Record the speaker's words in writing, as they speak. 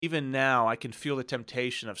even now, I can feel the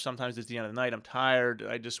temptation of sometimes it's the end of the night. I'm tired.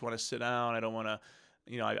 I just want to sit down. I don't want to,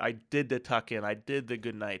 I did the tuck in. I did the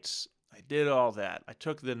good nights. I did all that. I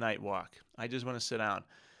took the night walk. I just want to sit down.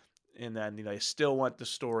 And then, I still want the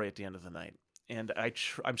story at the end of the night. And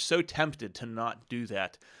I'm so tempted to not do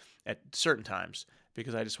that at certain times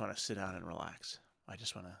because I just want to sit down and relax. I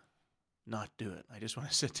just want to not do it. I just want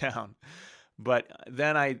to sit down. But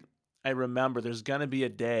then I remember there's going to be a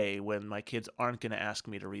day when my kids aren't going to ask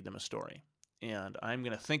me to read them a story. And I'm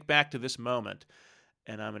going to think back to this moment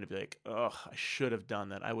and I'm going to be like, oh, I should have done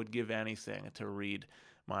that. I would give anything to read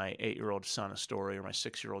my 8-year-old son a story or my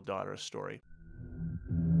 6-year-old daughter a story.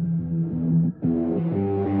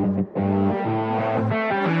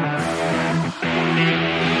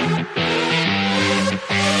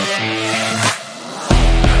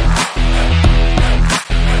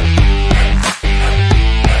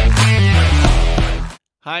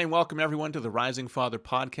 Hi, and welcome everyone to the Rising Father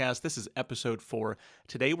podcast. This is episode 4.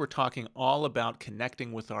 Today we're talking all about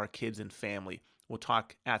connecting with our kids and family. We'll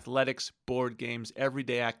talk athletics, board games,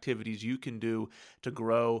 everyday activities you can do to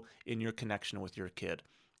grow in your connection with your kid.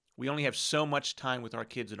 We only have so much time with our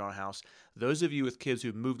kids in our house. Those of you with kids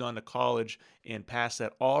who've moved on to college and past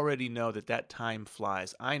that already know that time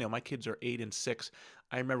flies. I know my kids are 8 and 6.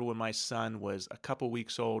 I remember when my son was a couple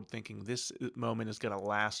weeks old thinking this moment is going to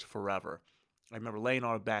last forever. I remember laying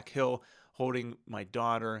on a back hill, holding my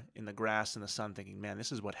daughter in the grass in the sun, thinking, man,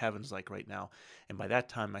 this is what heaven's like right now. And by that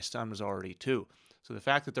time, my son was already 2. So the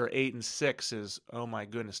fact that they're 8 and 6 is, oh my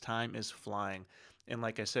goodness, time is flying. And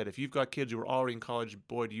like I said, if you've got kids who are already in college,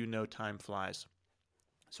 boy, do you know time flies.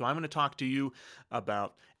 So I'm going to talk to you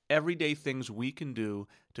about everyday things we can do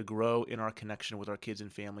to grow in our connection with our kids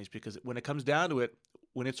and families, because when it comes down to it,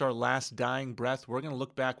 when it's our last dying breath, we're going to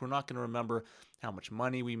look back. We're not going to remember how much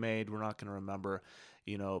money we made. We're not going to remember,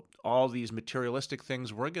 all these materialistic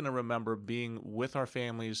things. We're going to remember being with our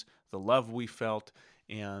families, the love we felt,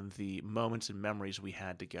 and the moments and memories we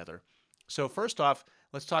had together. So first off,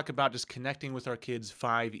 let's talk about just connecting with our kids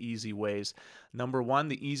 5 easy ways. Number 1,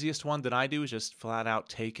 the easiest one that I do is just flat out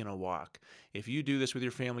taking a walk. If you do this with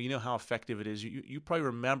your family, you know how effective it is. You probably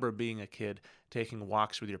remember being a kid taking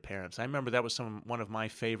walks with your parents. I remember that was one of my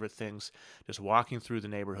favorite things, just walking through the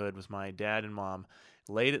neighborhood with my dad and mom,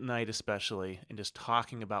 late at night especially, and just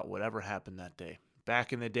talking about whatever happened that day.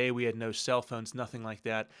 Back in the day, we had no cell phones, nothing like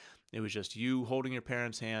that. It was just you holding your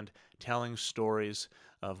parents' hand, telling stories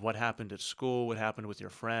of what happened at school, what happened with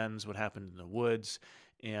your friends, what happened in the woods,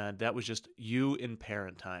 and that was just you in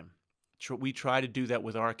parent time. We try to do that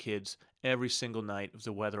with our kids every single night if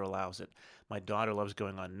the weather allows it. My daughter loves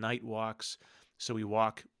going on night walks, so we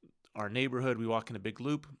walk our neighborhood, we walk in a big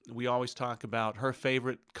loop. We always talk about her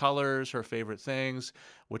favorite colors, her favorite things,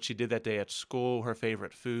 what she did that day at school, her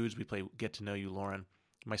favorite foods. We play Get to Know You, Lauren.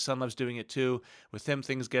 My son loves doing it too. With him,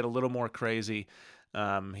 things get a little more crazy.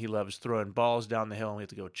 He loves throwing balls down the hill and we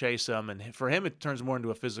have to go chase them. And for him, it turns more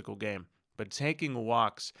into a physical game. But taking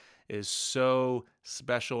walks is so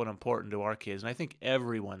special and important to our kids, and I think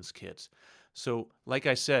everyone's kids. So, like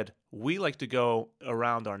I said, we like to go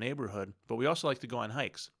around our neighborhood, but we also like to go on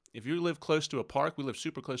hikes. If you live close to a park, we live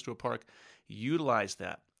super close to a park, utilize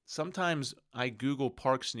that. Sometimes I Google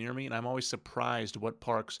parks near me, and I'm always surprised what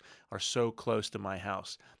parks are so close to my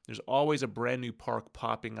house. There's always a brand new park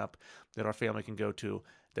popping up that our family can go to,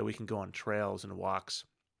 that we can go on trails and walks.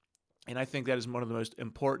 And I think that is one of the most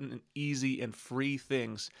important and easy and free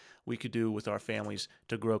things we could do with our families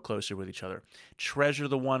to grow closer with each other. Treasure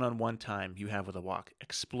the one-on-one time you have with a walk.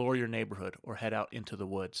 Explore your neighborhood or head out into the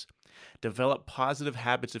woods. Develop positive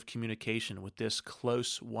habits of communication with this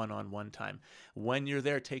close one-on-one time. When you're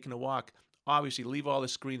there taking a walk, obviously leave all the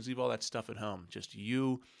screens, leave all that stuff at home. Just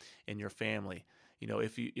you and your family.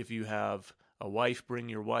 If you have a wife, bring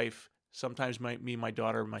your wife. Sometimes me, my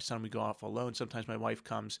daughter, my son, we go off alone. Sometimes my wife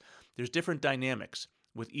comes. There's different dynamics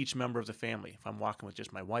with each member of the family. If I'm walking with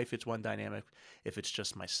just my wife, it's one dynamic. If it's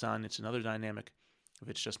just my son, it's another dynamic. If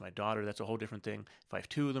it's just my daughter, that's a whole different thing. If I have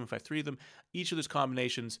 2 of them, if I have 3 of them, each of those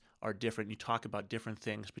combinations are different. You talk about different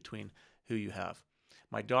things between who you have.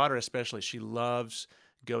 My daughter especially, she loves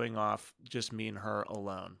going off just me and her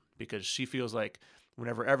alone because she feels like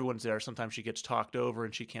whenever everyone's there, sometimes she gets talked over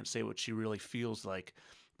and she can't say what she really feels like.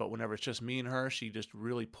 But whenever it's just me and her, she just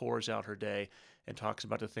really pours out her day and talks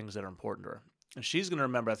about the things that are important to her. And she's going to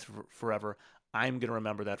remember that forever. I'm going to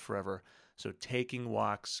remember that forever. So taking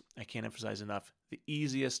walks, I can't emphasize enough, the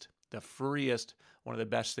easiest, the freest, one of the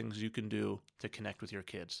best things you can do to connect with your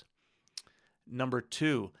kids. Number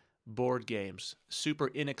 2, board games. Super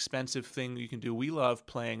inexpensive thing you can do. We love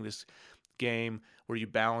playing this game where you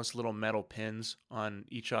balance little metal pins on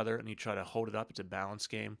each other and you try to hold it up. It's a balance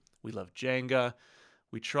game. We love Jenga.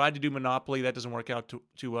 We tried to do Monopoly. That doesn't work out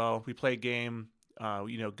too well. We play a game,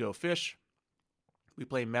 Go Fish. We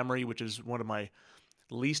play Memory, which is one of my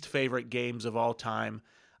least favorite games of all time.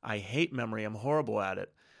 I hate Memory. I'm horrible at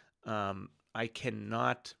it. I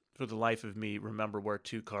cannot, for the life of me, remember where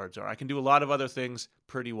two cards are. I can do a lot of other things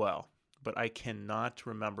pretty well, but I cannot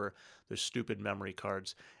remember the stupid memory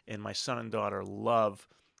cards. And my son and daughter love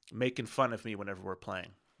making fun of me whenever we're playing.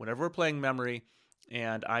 Whenever we're playing Memory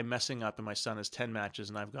and I'm messing up and my son has 10 matches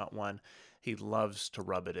and I've got one, he loves to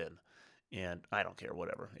rub it in. And I don't care,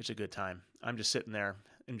 whatever. It's a good time. I'm just sitting there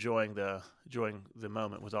enjoying the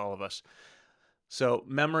moment with all of us. So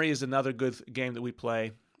Memory is another good game that we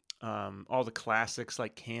play. All the classics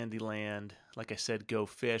like Candyland, like I said, Go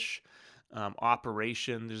Fish,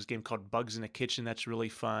 Operation. There's a game called Bugs in the Kitchen that's really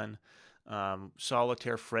fun.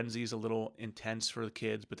 Solitaire Frenzy is a little intense for the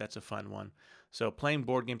kids, but that's a fun one. So playing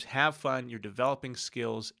board games, have fun. You're developing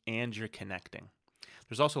skills and you're connecting.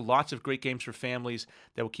 There's also lots of great games for families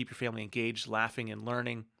that will keep your family engaged, laughing, and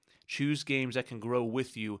learning. Choose games that can grow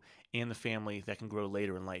with you and the family that can grow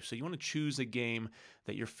later in life. So you want to choose a game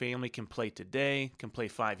that your family can play today, can play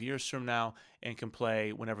 5 years from now, and can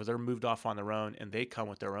play whenever they're moved off on their own and they come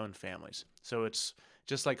with their own families. So it's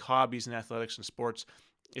just like hobbies and athletics and sports.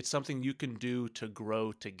 It's something you can do to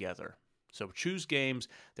grow together. So choose games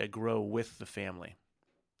that grow with the family.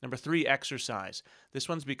 Number 3, exercise. This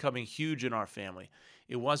one's becoming huge in our family.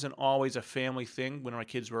 It wasn't always a family thing when our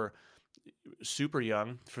kids were super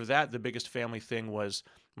young. For that, the biggest family thing was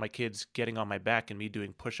my kids getting on my back and me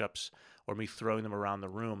doing push-ups or me throwing them around the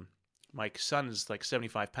room. My son is like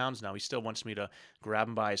 75 pounds now. He still wants me to grab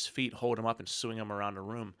him by his feet, hold him up, and swing him around the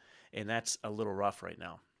room. And that's a little rough right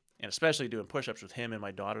now. And especially doing push-ups with him and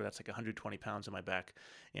my daughter, that's like 120 pounds on my back.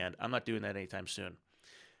 And I'm not doing that anytime soon.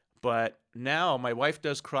 But now my wife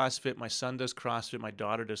does CrossFit, my son does CrossFit, my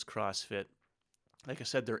daughter does CrossFit. Like I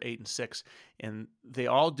said, they're 8 and 6, and they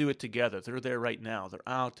all do it together. They're there right now. They're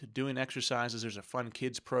out doing exercises. There's a fun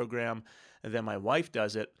kids program, and then my wife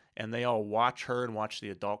does it, and they all watch her and watch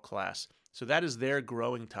the adult class. So that is their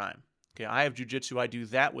growing time. Okay, I have jujitsu. I do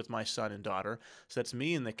that with my son and daughter. So that's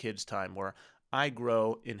me in the kids' time where I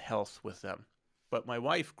grow in health with them. But my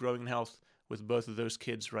wife growing in health with both of those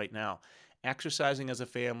kids right now. Exercising as a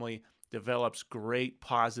family develops great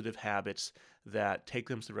positive habits that take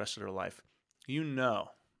them through the rest of their life. You know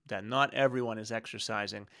that not everyone is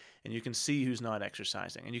exercising, and you can see who's not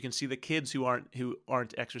exercising, and you can see the kids who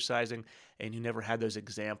aren't exercising and who never had those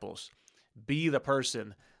examples. Be the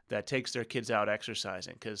person that takes their kids out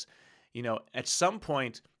exercising, because at some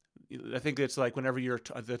point, I think it's like whenever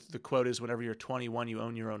the quote is whenever you're 21, you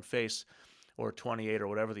own your own face, or 28 or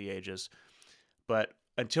whatever the age is. But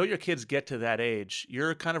until your kids get to that age,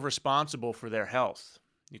 you're kind of responsible for their health.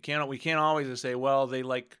 We can't always just say, well, they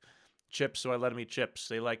like chips, so I let them eat chips.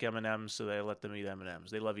 They like M&Ms, so I let them eat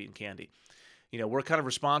M&Ms. They love eating candy. We're kind of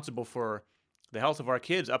responsible for the health of our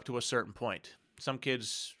kids up to a certain point. Some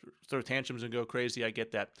kids throw tantrums and go crazy. I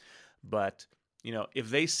get that. But, if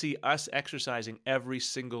they see us exercising every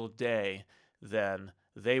single day, then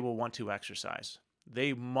they will want to exercise.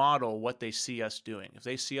 They model what they see us doing. If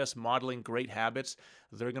they see us modeling great habits,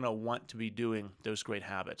 they're going to want to be doing those great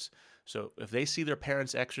habits. So if they see their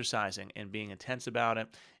parents exercising and being intense about it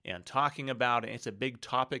and talking about it, it's a big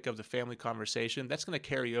topic of the family conversation, that's going to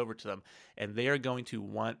carry over to them, and they are going to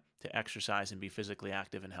want to exercise and be physically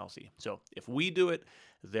active and healthy. So if we do it,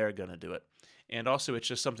 they're going to do it. And also, it's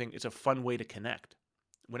a fun way to connect.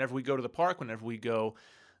 Whenever we go to the park, whenever we go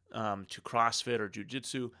to CrossFit or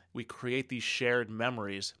Jiu-Jitsu, we create these shared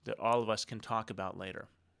memories that all of us can talk about later.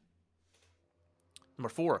 Number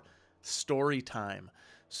 4, story time.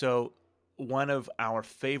 So one of our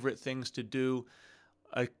favorite things to do,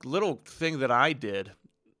 a little thing that I did,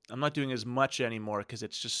 I'm not doing as much anymore because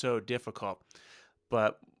it's just so difficult,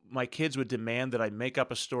 but my kids would demand that I make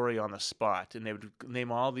up a story on the spot, and they would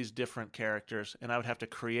name all these different characters, and I would have to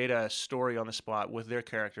create a story on the spot with their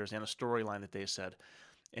characters and a storyline that they said.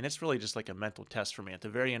 And it's really just like a mental test for me. At the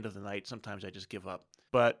very end of the night, sometimes I just give up.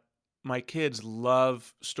 But my kids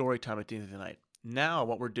love story time at the end of the night. Now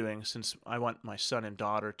what we're doing, since I want my son and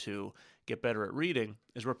daughter to get better at reading,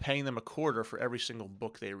 is we're paying them $0.25 for every single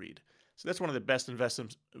book they read. So that's one of the best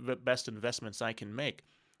investments I can make.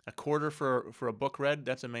 $0.25 for a book read,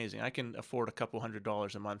 that's amazing. I can afford a couple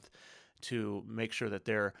 $100 a month to make sure that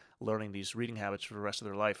they're learning these reading habits for the rest of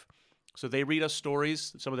their life. So they read us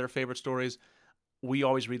stories, some of their favorite stories. We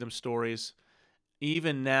always read them stories.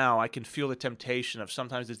 Even now, I can feel the temptation of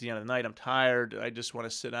sometimes at the end of the night, I'm tired, I just want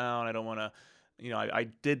to sit down, I don't want to I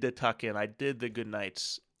did the tuck in, I did the good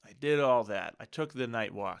nights, I did all that. I took the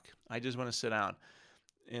night walk. I just want to sit down,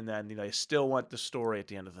 and then I still want the story at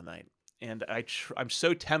the end of the night. And I'm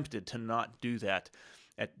so tempted to not do that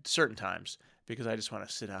at certain times because I just want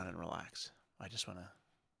to sit down and relax. I just want to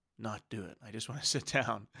not do it. I just want to sit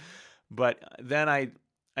down. But then I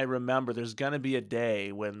remember there's going to be a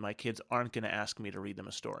day when my kids aren't going to ask me to read them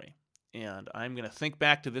a story. And I'm going to think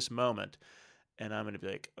back to this moment and I'm going to be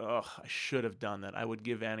like, oh, I should have done that. I would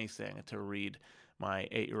give anything to read my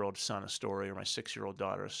 8-year-old son a story or my 6-year-old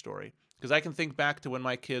daughter a story. Because I can think back to when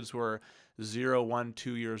my kids were 0, 1,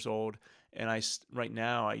 2 years old. And right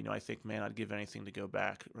now, I think, man, I'd give anything to go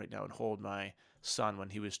back right now and hold my son when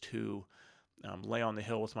he was 2, lay on the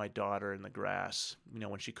hill with my daughter in the grass,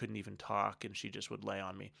 when she couldn't even talk and she just would lay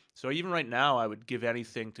on me. So even right now, I would give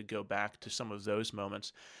anything to go back to some of those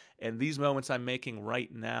moments. And these moments I'm making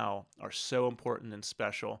right now are so important and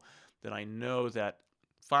special that I know that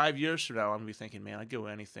 5 years from now, I'm going to be thinking, man, I'd go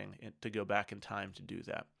anything to go back in time to do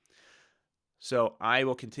that. So I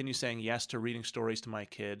will continue saying yes to reading stories to my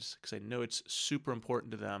kids because I know it's super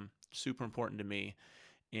important to them, super important to me.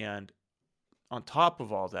 And on top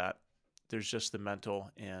of all that, there's just the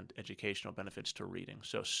mental and educational benefits to reading.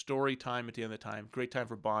 So story time at the end of the time, great time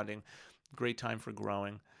for bonding, great time for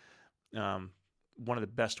growing. One of the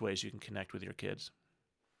best ways you can connect with your kids.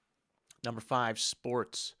 Number 5,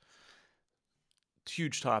 sports.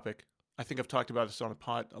 Huge topic. I think I've talked about this on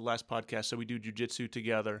a last podcast. So we do jiu-jitsu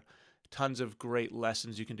together. Tons of great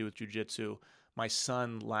lessons you can do with jiu-jitsu. My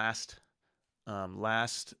son last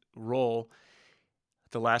roll,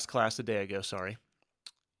 the last class a day ago,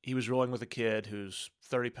 he was rolling with a kid who's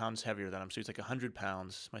 30 pounds heavier than him. So he's like 100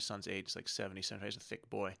 pounds. My son's age is like 70, so he's a thick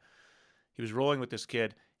boy. He was rolling with this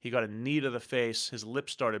kid. He got a knee to the face. His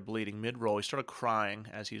lips started bleeding mid-roll. He started crying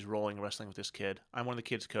as he's rolling, wrestling with this kid. I'm one of the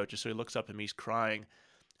kid's coaches, so he looks up at me. He's crying,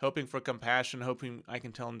 hoping for compassion, hoping I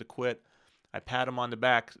can tell him to quit. I pat him on the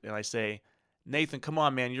back, and I say, Nathan, come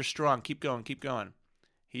on, man. You're strong. Keep going, keep going.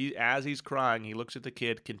 As he's crying, he looks at the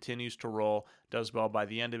kid, continues to roll, does well. By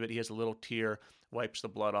the end of it, he has a little tear, wipes the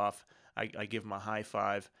blood off. I give him a high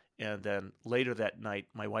five. And then later that night,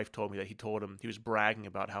 my wife told me that he was bragging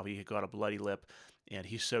about how he had got a bloody lip, and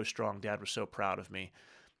he's so strong. Dad was so proud of me.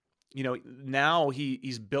 Now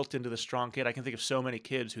he's built into the strong kid. I can think of so many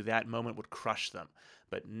kids who that moment would crush them.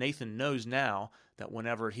 But Nathan knows now that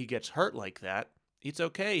whenever he gets hurt like that, it's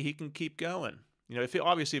okay. He can keep going. If it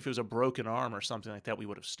was a broken arm or something like that, we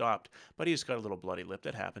would have stopped. But he's got a little bloody lip.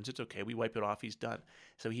 That happens. It's okay. We wipe it off. He's done.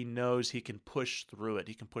 So he knows he can push through it.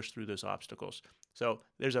 He can push through those obstacles. So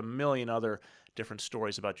there's a million other different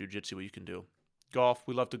stories about jiu-jitsu what you can do. Golf.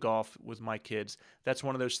 We love to golf with my kids. That's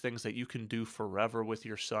one of those things that you can do forever with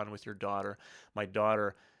your son, with your daughter. My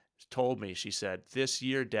daughter told me, she said, this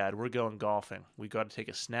year, Dad, we're going golfing. We got to take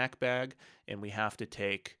a snack bag and we have to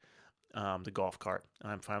take the golf cart.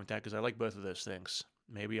 And I'm fine with that because I like both of those things.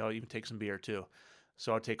 Maybe I'll even take some beer too.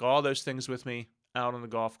 So I'll take all those things with me out on the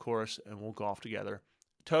golf course and we'll golf together.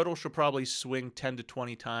 Total, she'll probably swing 10 to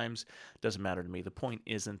 20 times. Doesn't matter to me. The point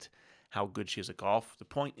isn't how good she is at golf. The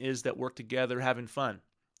point is that we're together having fun.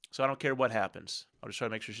 So I don't care what happens. I'll just try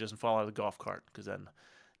to make sure she doesn't fall out of the golf cart because then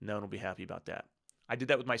no one will be happy about that. I did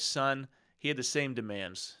that with my son. He had the same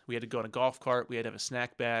demands. We had to go in a golf cart. We had to have a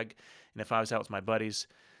snack bag. And if I was out with my buddies,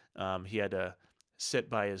 he had to sit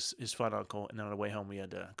by his fun uncle, and then on the way home, we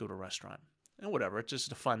had to go to a restaurant. And whatever, it's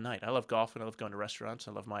just a fun night. I love golfing. I love going to restaurants.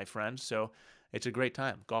 I love my friends. So it's a great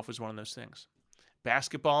time. Golf is one of those things.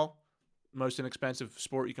 Basketball, most inexpensive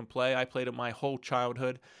sport you can play. I played it my whole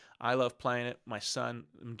childhood. I love playing it. My son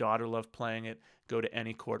and daughter love playing it. Go to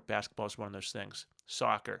any court. Basketball is one of those things.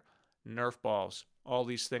 Soccer, Nerf balls, all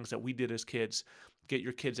these things that we did as kids. Get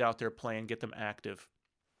your kids out there playing. Get them active.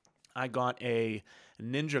 I got a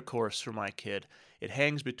ninja course for my kid. It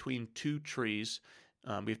hangs between 2 trees.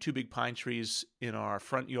 We have 2 big pine trees in our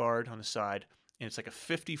front yard on the side, and it's like a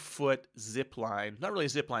 50-foot zip line. Not really a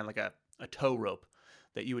zip line, like a tow rope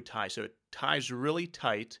that you would tie. So it ties really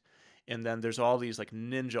tight, and then there's all these like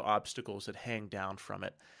ninja obstacles that hang down from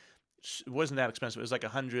it. It wasn't that expensive. It was like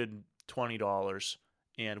 $120,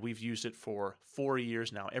 and we've used it for 4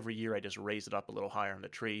 years now. Every year I just raise it up a little higher on the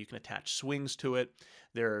tree. You can attach swings to it.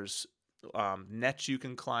 There's nets you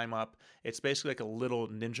can climb up. It's basically like a little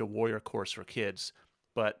ninja warrior course for kids,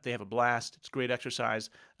 but they have a blast. It's great exercise.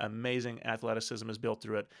 Amazing athleticism is built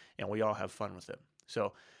through it, and we all have fun with it.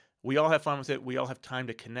 So we all have fun with it. We all have time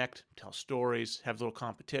to connect, tell stories, have little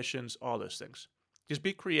competitions, all those things. Just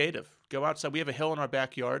be creative. Go outside. We have a hill in our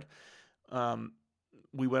backyard.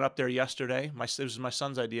 We went up there yesterday. This was my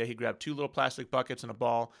son's idea. He grabbed 2 little plastic buckets and a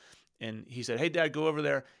ball, And he said, "Hey, Dad, go over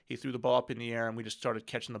there." He threw the ball up in the air, and we just started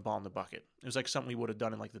catching the ball in the bucket. It was like something we would have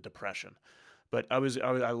done in like the Depression. But I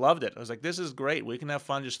loved it. I was like, this is great. We can have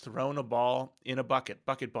fun just throwing a ball in a bucket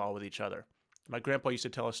ball with each other. My grandpa used to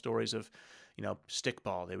tell us stories of, stick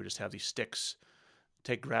ball. They would just have these sticks,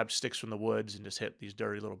 grab sticks from the woods and just hit these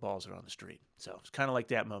dirty little balls around the street. So it's kind of like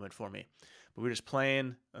that moment for me. But we were just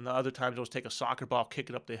playing, and the other times it was take a soccer ball, kick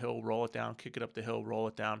it up the hill, roll it down, kick it up the hill, roll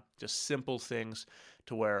it down. Just simple things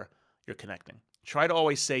to where you're connecting. Try to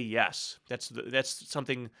always say yes. That's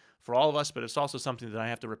something for all of us, but it's also something that I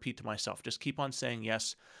have to repeat to myself. Just keep on saying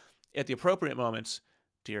yes at the appropriate moments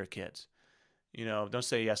to your kids. Don't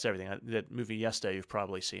say yes to everything. That movie Yes Day you've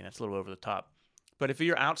probably seen. It's a little over the top. But if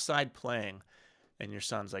you're outside playing and your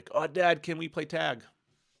son's like, "Oh, Dad, can we play tag?"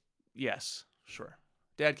 Yes, sure.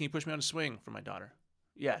 "Dad, can you push me on a swing for my daughter?"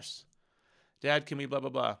 Yes. "Dad, can we blah,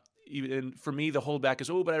 blah, blah." And for me, the holdback is,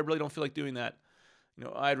 "Oh, but I really don't feel like doing that.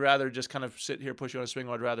 I'd rather just kind of sit here, push you on a swing,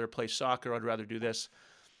 or I'd rather play soccer, or I'd rather do this."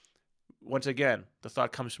 Once again, the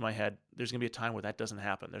thought comes to my head, there's going to be a time where that doesn't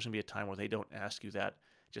happen. There's going to be a time where they don't ask you that.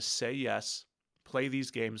 Just say yes, play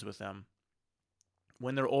these games with them.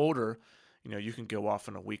 When they're older, you can go off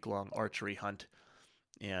on a week-long archery hunt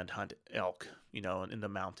and hunt elk, in the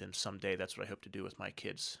mountains someday. That's what I hope to do with my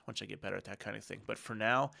kids once I get better at that kind of thing. But for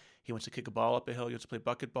now, he wants to kick a ball up a hill. He wants to play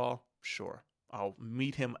bucket ball. Sure. I'll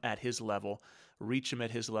meet him at his level, reach him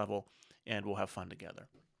at his level, and we'll have fun together.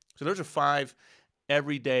 So those are 5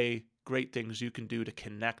 everyday great things you can do to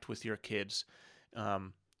connect with your kids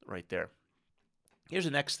right there. Here's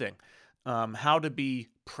the next thing. How to be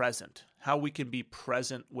present, how we can be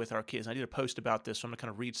present with our kids. I did a post about this, so I'm going to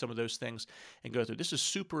kind of read some of those things and go through. This is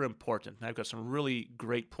super important, and I've got some really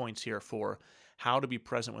great points here for how to be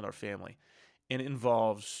present with our family. And it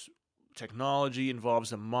involves technology, involves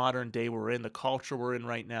the modern day we're in, the culture we're in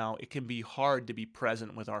right now. It can be hard to be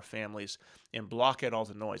present with our families and block out all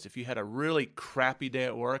the noise. If you had a really crappy day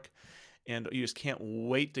at work and you just can't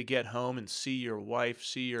wait to get home and see your wife,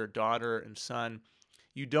 see your daughter and son,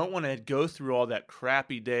 you don't want to go through all that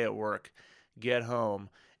crappy day at work, get home,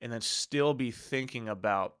 and then still be thinking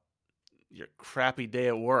about your crappy day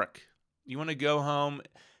at work. You want to go home,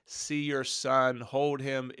 see your son, hold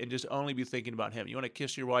him, and just only be thinking about him. You want to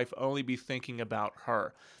kiss your wife, only be thinking about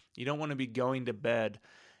her. You don't want to be going to bed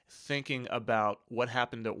thinking about what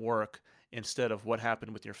happened at work instead of what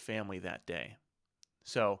happened with your family that day.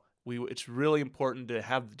 So it's really important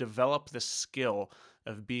to develop the skill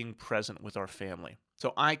of being present with our family.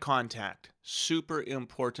 So eye contact, super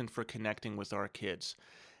important for connecting with our kids.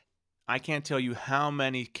 I can't tell you how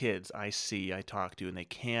many kids I talk to, and they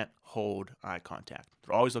can't hold eye contact.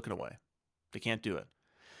 They're always looking away. They can't do it.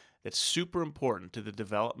 That's super important to the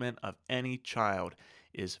development of any child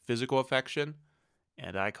is physical affection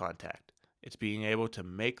and eye contact. It's being able to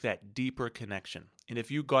make that deeper connection. And if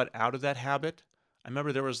you got out of that habit, I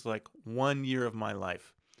remember there was like 1 year of my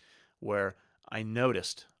life where I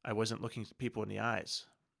noticed I wasn't looking people in the eyes.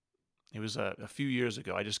 It was a few years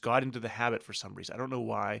ago. I just got into the habit for some reason. I don't know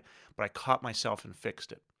why, but I caught myself and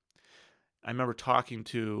fixed it. I remember talking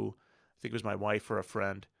to, I think it was my wife or a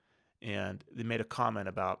friend, and they made a comment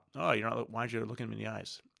about, "Oh, why aren't you looking me in the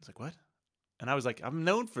eyes?" I was like, "What?" And I was like, "I'm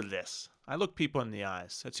known for this. I look people in the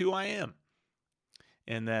eyes. That's who I am."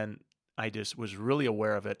 And then I just was really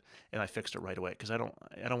aware of it, and I fixed it right away because I don't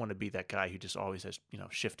want to be that guy who just always has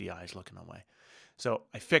shifty eyes looking away. So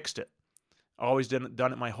I fixed it. Always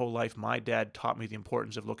done it my whole life. My dad taught me the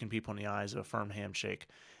importance of looking people in the eyes, of a firm handshake,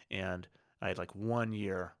 and I had like 1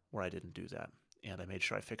 year where I didn't do that, and I made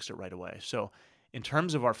sure I fixed it right away. So in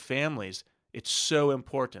terms of our families, it's so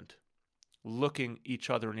important looking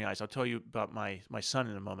each other in the eyes. I'll tell you about my son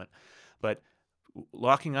in a moment, but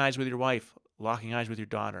locking eyes with your wife, locking eyes with your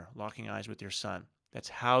daughter, locking eyes with your son, that's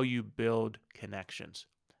how you build connections.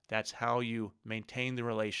 That's how you maintain the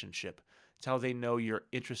relationship. It's how they know you're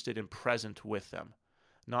interested and present with them,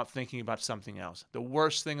 not thinking about something else. The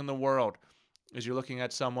worst thing in the world is you're looking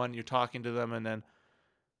at someone, you're talking to them, and then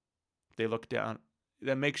they look down.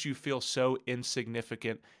 That makes you feel so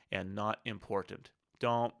insignificant and not important.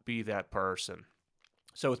 Don't be that person.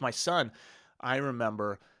 So with my son, I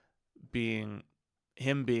remember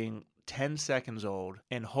him being 10 seconds old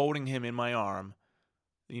and holding him in my arm,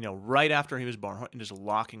 right after he was born, and just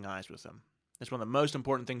locking eyes with him. That's one of the most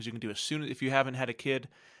important things you can do if you haven't had a kid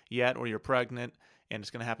yet or you're pregnant and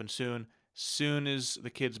it's going to happen soon as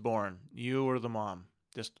the kid's born, you or the mom,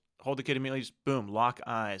 just hold the kid immediately, just boom, lock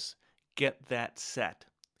eyes. Get that set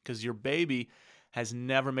because your baby has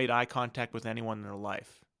never made eye contact with anyone in their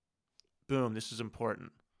life. Boom, this is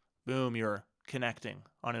important. Boom, you're connecting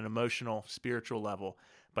on an emotional, spiritual level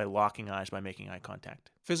by locking eyes, by making eye contact.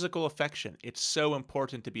 Physical affection. It's so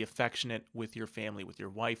important to be affectionate with your family, with your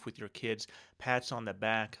wife, with your kids. Pats on the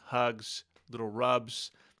back, hugs, little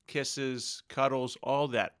rubs, kisses, cuddles, all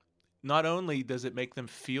that. Not only does it make them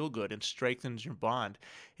feel good and strengthens your bond,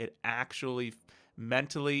 it actually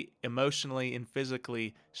mentally, emotionally, and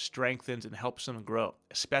physically strengthens and helps them grow,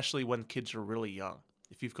 especially when kids are really young.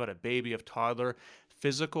 If you've got a baby, a toddler,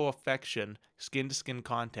 physical affection, skin to skin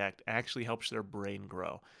contact actually helps their brain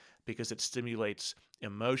grow because it stimulates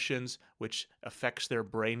emotions, which affects their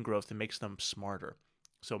brain growth and makes them smarter.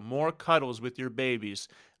 So, more cuddles with your babies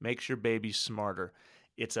makes your babies smarter.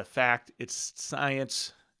 It's a fact, it's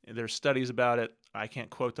science. There's studies about it. I can't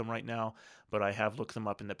quote them right now, but I have looked them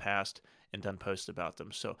up in the past and done posts about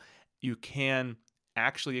them. So, you can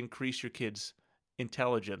actually increase your kids'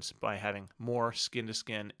 intelligence by having more skin to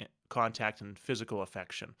skin contact and physical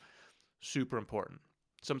affection. Super important.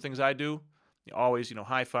 Some things I do, always,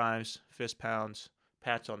 high fives, fist pounds,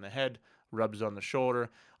 pats on the head, rubs on the shoulder.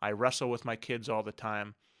 I wrestle with my kids all the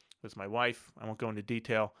time, with my wife. I won't go into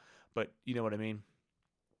detail, but you know what I mean.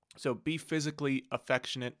 So be physically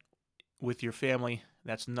affectionate with your family.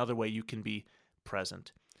 That's another way you can be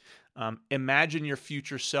present. Imagine your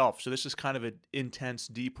future self. So this is kind of an intense,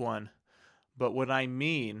 deep one. But what I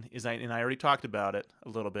mean is, and I already talked about it a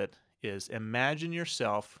little bit, is imagine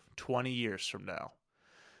yourself 20 years from now.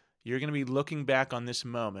 You're going to be looking back on this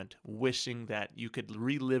moment, wishing that you could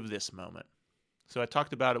relive this moment. So I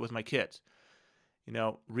talked about it with my kids.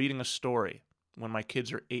 Reading a story when my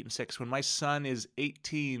kids are 8 and 6. When my son is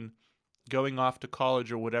 18, going off to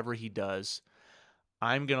college or whatever he does,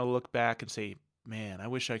 I'm going to look back and say, man, I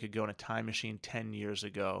wish I could go in a time machine 10 years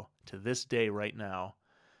ago to this day right now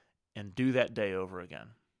and do that day over again,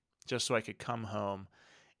 just so I could come home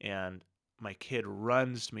and my kid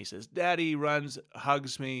runs to me, says, Daddy, runs,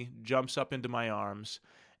 hugs me, jumps up into my arms,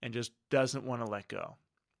 and just doesn't want to let go.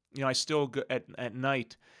 I still go at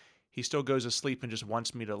night, he still goes to sleep and just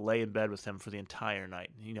wants me to lay in bed with him for the entire night.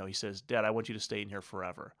 He says, Dad, I want you to stay in here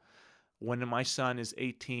forever. When my son is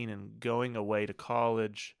 18 and going away to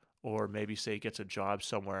college, or maybe say he gets a job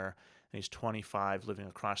somewhere and he's 25 living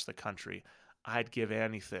across the country, I'd give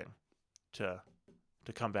anything to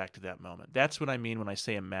come back to that moment. That's what I mean when I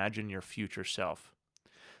say imagine your future self.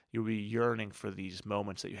 You'll be yearning for these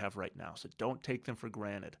moments that you have right now. So don't take them for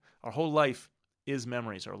granted. Our whole life is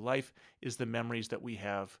memories. Our life is the memories that we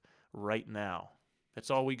have right now.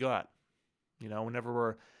 That's all we got. Whenever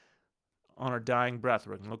we're on our dying breath,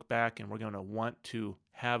 we're going to look back and we're going to want to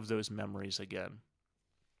have those memories again.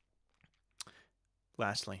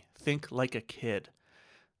 Lastly, think like a kid.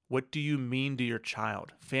 What do you mean to your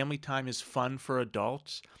child? Family time is fun for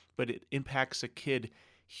adults, but it impacts a kid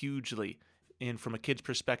hugely. And from a kid's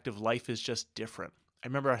perspective, life is just different.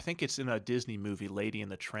 I think it's in a Disney movie, Lady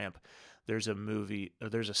and the Tramp. There's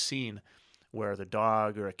a scene where the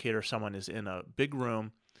dog or a kid or someone is in a big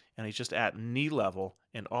room and he's just at knee level,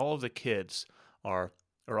 and all of the kids or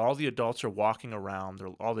all the adults are walking around.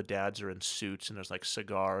 All the dads are in suits, and there's like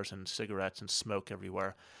cigars and cigarettes and smoke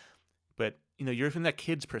everywhere. But, you're from that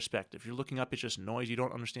kid's perspective. You're looking up, it's just noise. You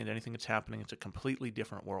don't understand anything that's happening. It's a completely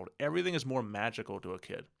different world. Everything is more magical to a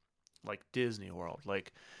kid, like Disney World.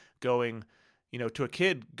 Like going, to a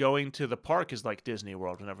kid, going to the park is like Disney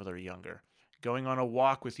World whenever they're younger. Going on a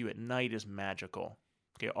walk with you at night is magical.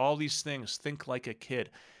 Okay, all these things, think like a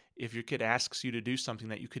kid. If your kid asks you to do something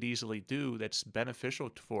that you could easily do that's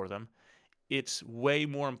beneficial for them, it's way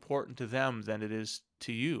more important to them than it is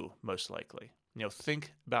to you, most likely.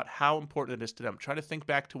 Think about how important it is to them. Try to think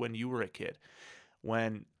back to when you were a kid,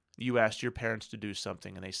 when you asked your parents to do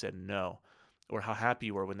something and they said no, or how happy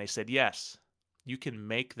you were when they said yes. You can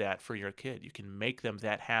make that for your kid. You can make them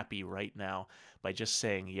that happy right now by just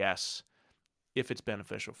saying yes if it's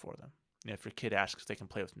beneficial for them. If your kid asks if they can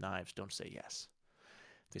play with knives, don't say yes.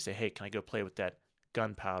 If they say, hey, can I go play with that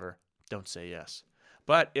gunpowder? Don't say yes.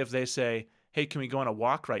 But if they say, hey, can we go on a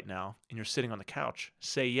walk right now? And you're sitting on the couch,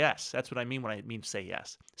 say yes. That's what I mean when I mean say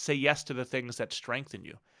yes. Say yes to the things that strengthen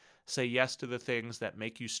you. Say yes to the things that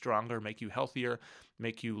make you stronger, make you healthier,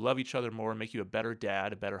 make you love each other more, make you a better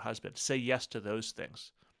dad, a better husband. Say yes to those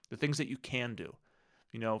things, the things that you can do.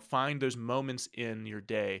 Find those moments in your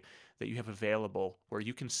day that you have available where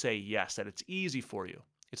you can say yes, that it's easy for you.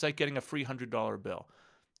 It's like getting a free $100 bill.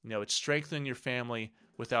 It's strengthening your family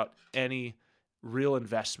without any real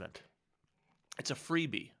investment. It's a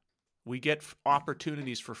freebie. We get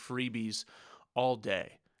opportunities for freebies all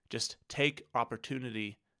day. Just take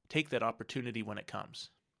that opportunity when it comes.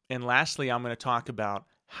 And lastly, I'm going to talk about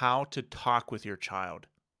how to talk with your child.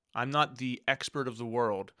 I'm not the expert of the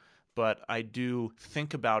world, but I do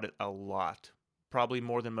think about it a lot, probably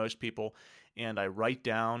more than most people. And I write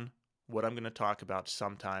down what I'm going to talk about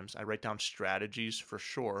sometimes. I write down strategies for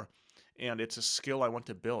sure. And it's a skill I want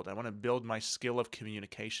to build. I want to build my skill of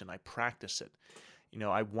communication. I practice it.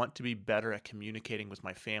 I want to be better at communicating with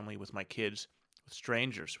my family, with my kids, with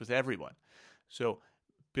strangers, with everyone. So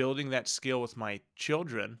building that skill with my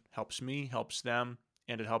children helps me, helps them,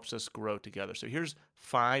 and it helps us grow together. So here's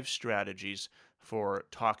 5 strategies for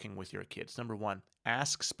talking with your kids. Number 1,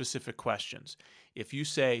 ask specific questions. If you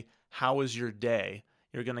say, "How was your day?"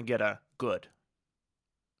 you're going to get a good.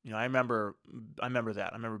 I remember that.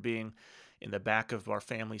 I remember being in the back of our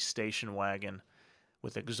family station wagon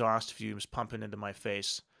with exhaust fumes pumping into my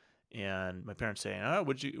face, and my parents saying, "Oh,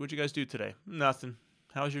 what'd you guys do today?" "Nothing."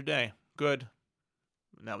 "How was your day?" "Good."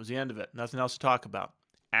 And that was the end of it. Nothing else to talk about.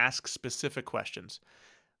 Ask specific questions.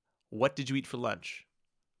 What did you eat for lunch?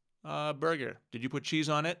 Burger. Did you put cheese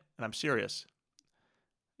on it? And I'm serious.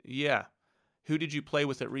 Yeah. Who did you play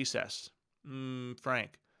with at recess?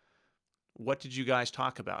 Frank. What did you guys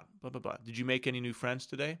talk about? Blah, blah, blah. Did you make any new friends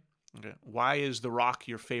today? Okay. Why is The Rock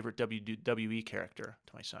your favorite WWE character?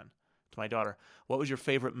 To my son. To my daughter. What was your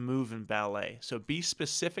favorite move in ballet? So be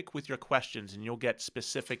specific with your questions and you'll get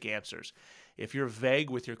specific answers. If you're vague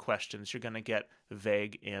with your questions, you're going to get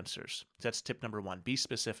vague answers. That's tip number 1. Be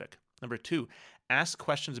specific. Number 2, ask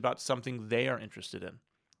questions about something they are interested in.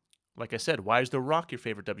 Like I said, why is The Rock your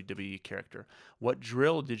favorite WWE character? What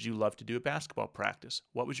drill did you love to do at basketball practice?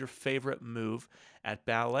 What was your favorite move at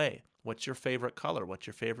ballet? What's your favorite color? What's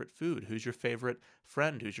your favorite food? Who's your favorite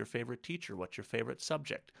friend? Who's your favorite teacher? What's your favorite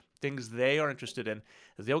subject? Things they are interested in.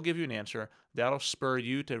 They'll give you an answer. That'll spur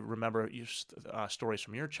you to remember stories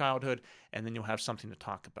from your childhood, and then you'll have something to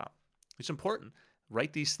talk about. It's important.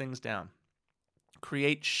 Write these things down.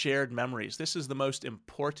 Create shared memories. This is the most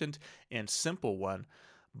important and simple one,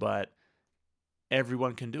 but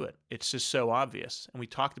everyone can do it. It's just so obvious. And we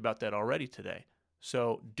talked about that already today.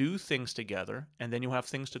 So do things together, and then you'll have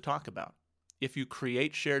things to talk about. If you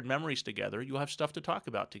create shared memories together, you'll have stuff to talk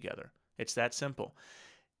about together. It's that simple.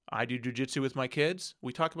 I do jujitsu with my kids.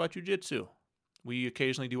 We talk about jujitsu. We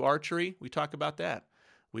occasionally do archery. We talk about that.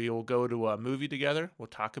 We will go to a movie together. We'll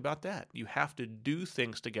talk about that. You have to do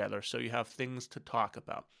things together so you have things to talk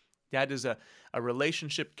about. That is a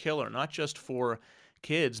relationship killer, not just for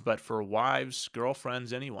kids, but for wives,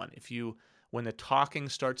 girlfriends, anyone. When the talking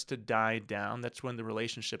starts to die down, that's when the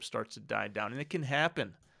relationship starts to die down. And it can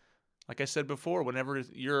happen. Like I said before, whenever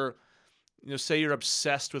say you're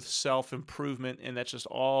obsessed with self-improvement and that's just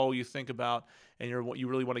all you think about, and you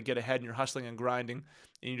really want to get ahead and you're hustling and grinding,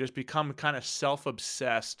 and you just become kind of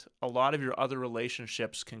self-obsessed, a lot of your other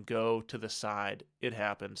relationships can go to the side. It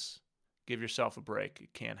happens. Give yourself a break.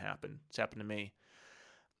 It can happen. It's happened to me.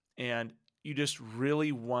 And you just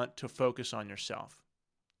really want to focus on yourself.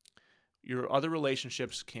 Your other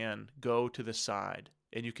relationships can go to the side,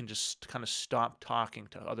 and you can just kind of stop talking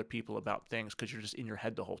to other people about things because you're just in your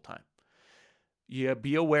head the whole time. Yeah,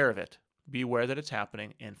 be aware of it. Be aware that it's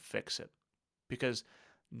happening and fix it. Because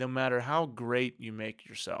no matter how great you make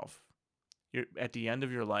yourself, at the end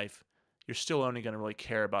of your life, you're still only going to really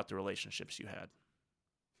care about the relationships you had.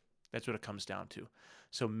 That's what it comes down to.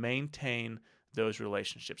 So maintain those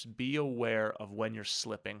relationships. Be aware of when you're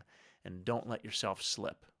slipping and don't let yourself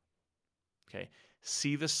slip. Okay?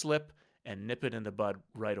 See the slip and nip it in the bud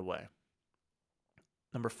right away.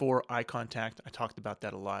 Number 4, eye contact. I talked about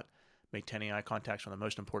that a lot. Maintaining eye contact is one of the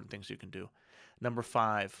most important things you can do. Number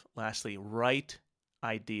 5, lastly, write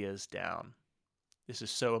ideas down. This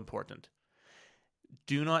is so important.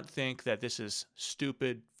 Do not think that this is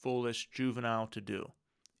stupid, foolish, juvenile to do.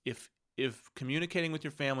 If communicating with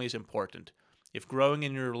your family is important, if growing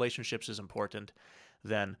in your relationships is important,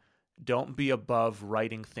 then don't be above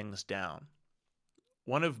writing things down.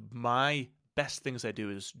 One of my best things I do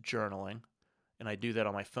is journaling, and I do that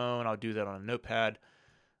on my phone. I'll do that on a notepad.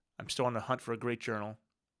 I'm still on the hunt for a great journal,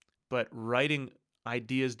 but writing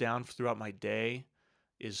ideas down throughout my day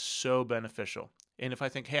is so beneficial. And if I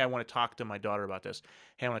think, hey, I want to talk to my daughter about this,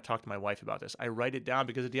 hey, I want to talk to my wife about this, I write it down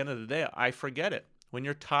because at the end of the day, I forget it. When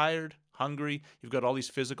you're tired, hungry, you've got all these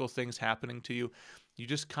physical things happening to you, you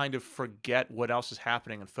just kind of forget what else is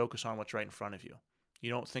happening and focus on what's right in front of you.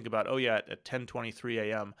 You don't think about, oh yeah, at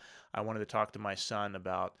 10:23 a.m., I wanted to talk to my son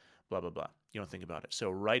about blah, blah, blah. You don't think about it.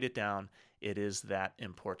 So write it down. It is that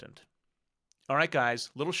important. All right, guys,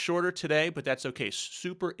 a little shorter today, but that's okay.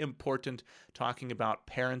 Super important talking about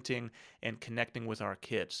parenting and connecting with our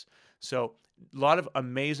kids. So, a lot of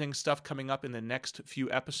amazing stuff coming up in the next few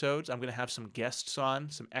episodes. I'm going to have some guests on,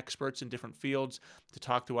 some experts in different fields to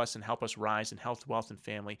talk to us and help us rise in health, wealth, and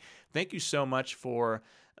family. Thank you so much for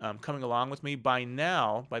coming along with me. By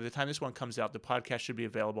now, by the time this one comes out, the podcast should be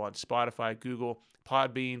available on Spotify, Google,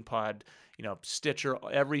 Podbean, Stitcher,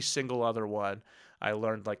 every single other one. I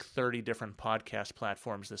learned like 30 different podcast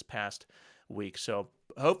platforms this past week. So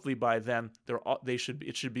hopefully by then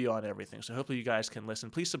it should be on everything. So hopefully you guys can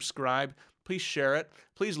listen. Please subscribe. Please share it.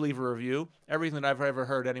 Please leave a review. Everything that I've ever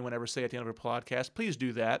heard anyone ever say at the end of a podcast, please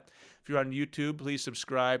do that. If you're on YouTube, please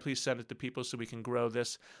subscribe. Please send it to people so we can grow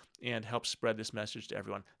this and help spread this message to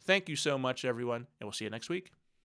everyone. Thank you so much, everyone, and we'll see you next week.